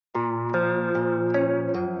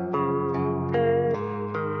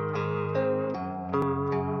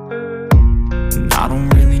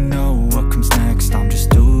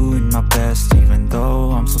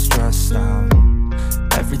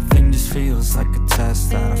like a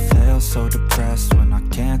test that I fail, so depressed when I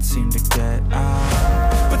can't seem to get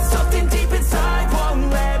out. But something deep inside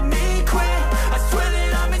won't let me quit. I swear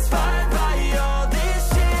that I'm inspired by all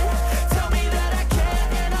this shit. Tell me that I can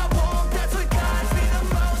and I won't. That's what guides me the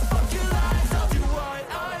most. Fuck your lies, I'll do what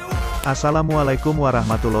I want. Assalamualaikum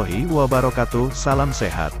warahmatullahi wabarakatuh. Salam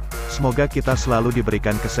sehat. Semoga kita selalu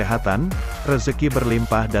diberikan kesehatan, rezeki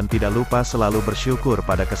berlimpah dan tidak lupa selalu bersyukur.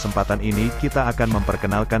 Pada kesempatan ini kita akan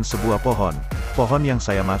memperkenalkan sebuah pohon. Pohon yang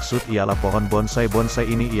saya maksud ialah pohon bonsai. Bonsai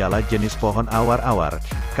ini ialah jenis pohon awar-awar.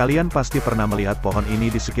 Kalian pasti pernah melihat pohon ini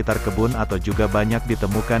di sekitar kebun atau juga banyak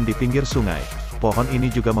ditemukan di pinggir sungai. Pohon ini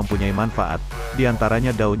juga mempunyai manfaat, di antaranya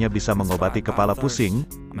daunnya bisa mengobati kepala pusing,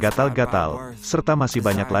 gatal-gatal, serta masih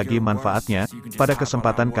banyak lagi manfaatnya. Pada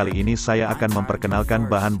kesempatan kali ini saya akan memperkenalkan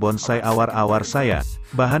bahan bonsai awar-awar saya.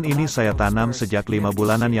 Bahan ini saya tanam sejak 5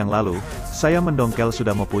 bulanan yang lalu. Saya mendongkel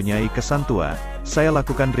sudah mempunyai kesan tua. Saya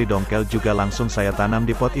lakukan redongkel juga langsung saya tanam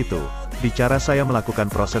di pot itu. Bicara saya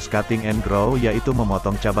melakukan proses cutting and grow, yaitu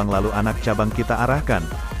memotong cabang lalu anak cabang kita arahkan.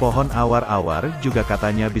 Pohon awar-awar juga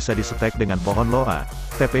katanya bisa disetek dengan pohon loa.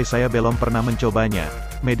 Tapi saya belum pernah mencobanya.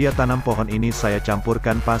 Media tanam pohon ini saya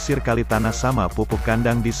campurkan pasir kali tanah sama pupuk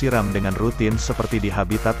kandang, disiram dengan rutin seperti di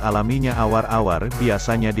habitat alaminya awar-awar,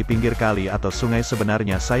 biasanya di pinggir kali atau sungai.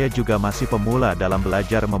 Sebenarnya saya juga masih pemula dalam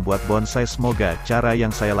belajar membuat bonsai. Semoga cara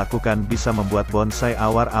yang saya lakukan bisa membuat bonsai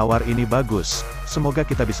awar-awar ini bagus. Semoga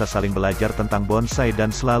kita bisa saling belajar tentang bonsai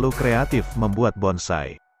dan selalu kreatif membuat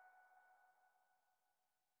bonsai.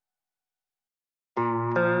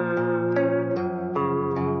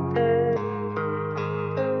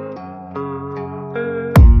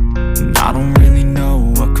 I don't really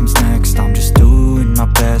know what comes next. I'm just doing my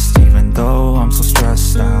best, even though I'm so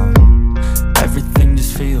stressed out. Everything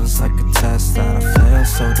just feels like a test that I fail,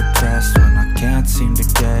 so depressed when I can't seem to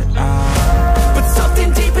get out. But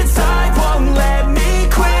something deep inside won't let me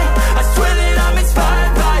quit. I swear that I'm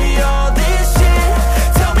inspired by all this shit.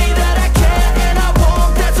 Tell me that I can and I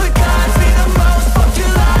won't. That's what guides me the most. Fuck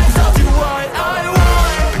your lies, I'll do what I want.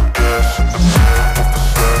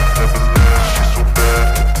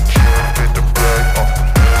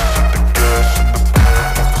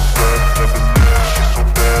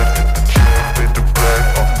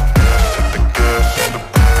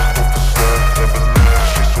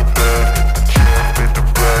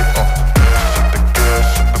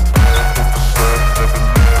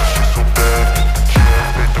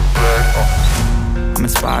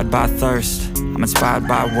 By thirst, I'm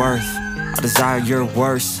inspired by worth. I desire your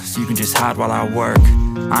worst, so you can just hide while I work.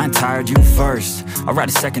 I ain't tired, you first. I'll write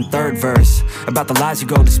a second, third verse about the lies you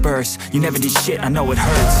go disperse. You never did shit, I know it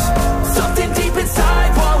hurts. Something deep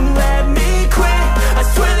inside won't let me quit. I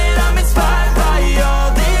swear that I'm inspired by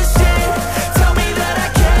all this shit. Tell me that I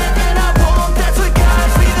can and I won't. That's what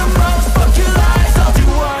guides me the most. Fuck your lies, I'll do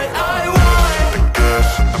what I want.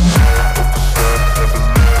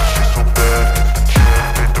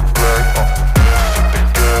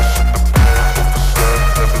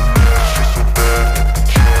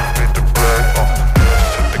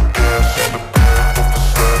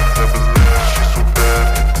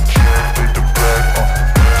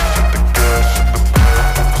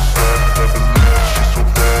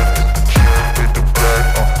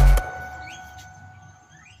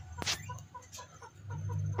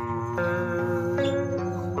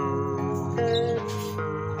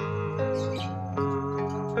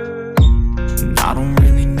 I don't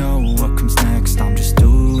really know what comes next. I'm just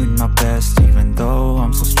doing my best, even though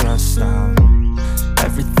I'm so stressed out.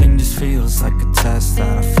 Everything just feels like a test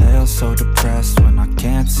that I fail, so depressed when I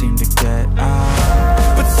can't seem to get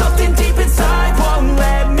out. But something deep inside won't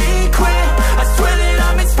let me quit. I swear that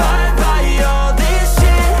I'm inspired by all this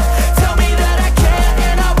shit. Tell me that I can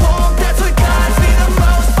and I won't. That's what guides me the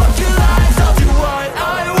most. Fuck your lies, I'll do what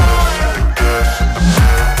I want.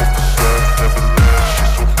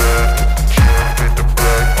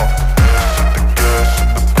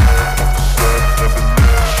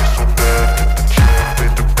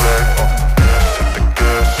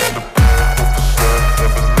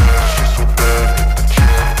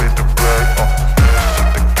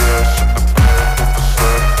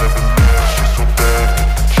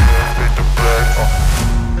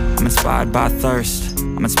 By thirst,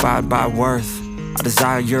 I'm inspired by worth. I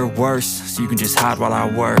desire your worst, so you can just hide while I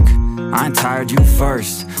work. I ain't tired, you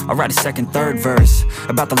first. I'll write a second, third verse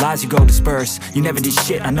about the lies you go disperse. You never did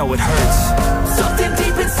shit, I know it hurts. Something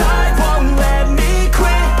deep inside